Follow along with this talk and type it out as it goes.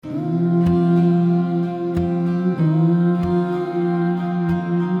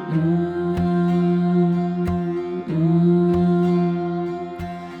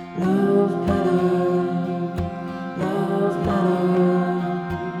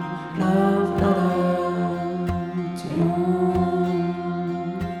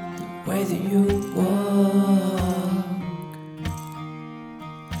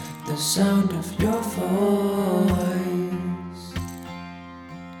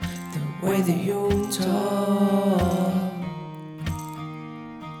way that you talk,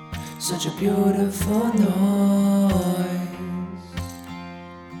 such a beautiful noise.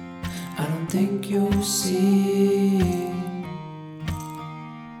 I don't think you see,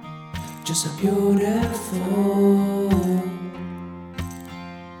 just so beautiful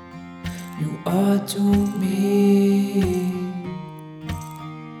you are to me.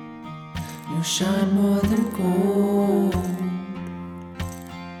 You shine more than gold,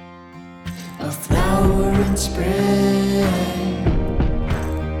 a flower in spring.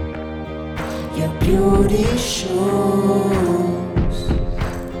 Your beauty shows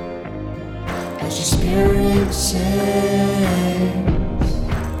as your spirit sings.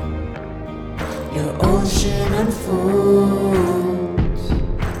 Your ocean unfolds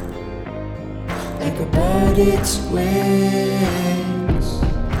like a bird its wings.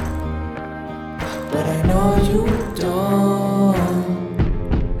 But I know you don't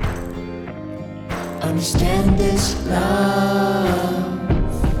understand this love,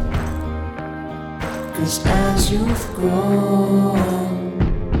 'cause as you've grown,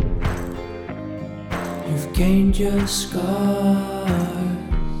 you've gained your scars.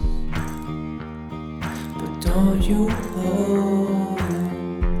 But don't you hold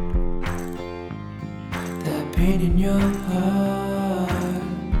that pain in your heart,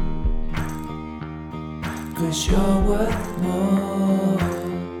 'cause you're worth more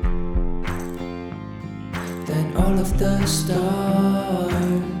than all of the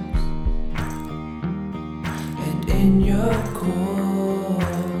stars. And in your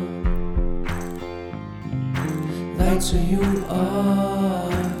core, lights who you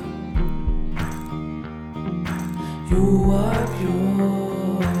are. You are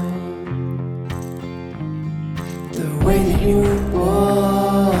pure. The way that you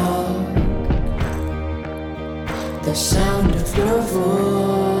walk, the sound of your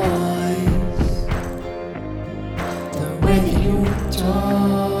voice, the way that you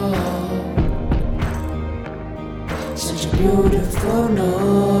talk, such a beautiful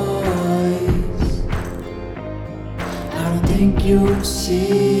noise. I don't think you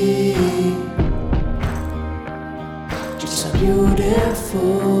see, just so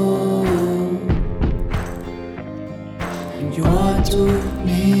beautiful you are to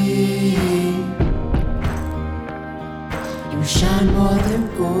me. You shine more than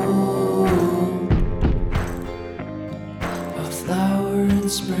gold, a flower in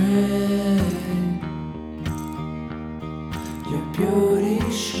spring. Your beauty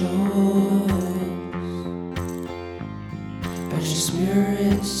shows as your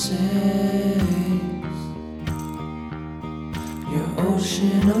spirit sings. Your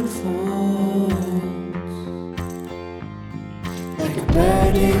ocean unfolds like a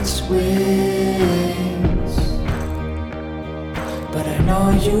bird its wings. But I know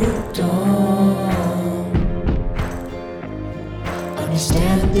you don't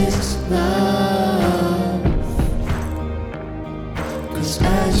understand this love, 'cause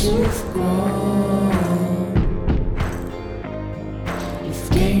as you've grown, you've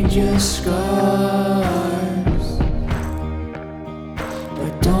gained your scars.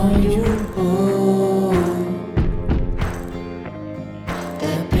 But don't you hold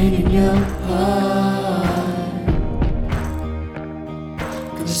that pain in your heart,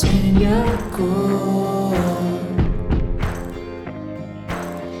 'cause in your core,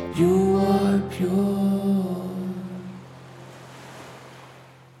 you are pure.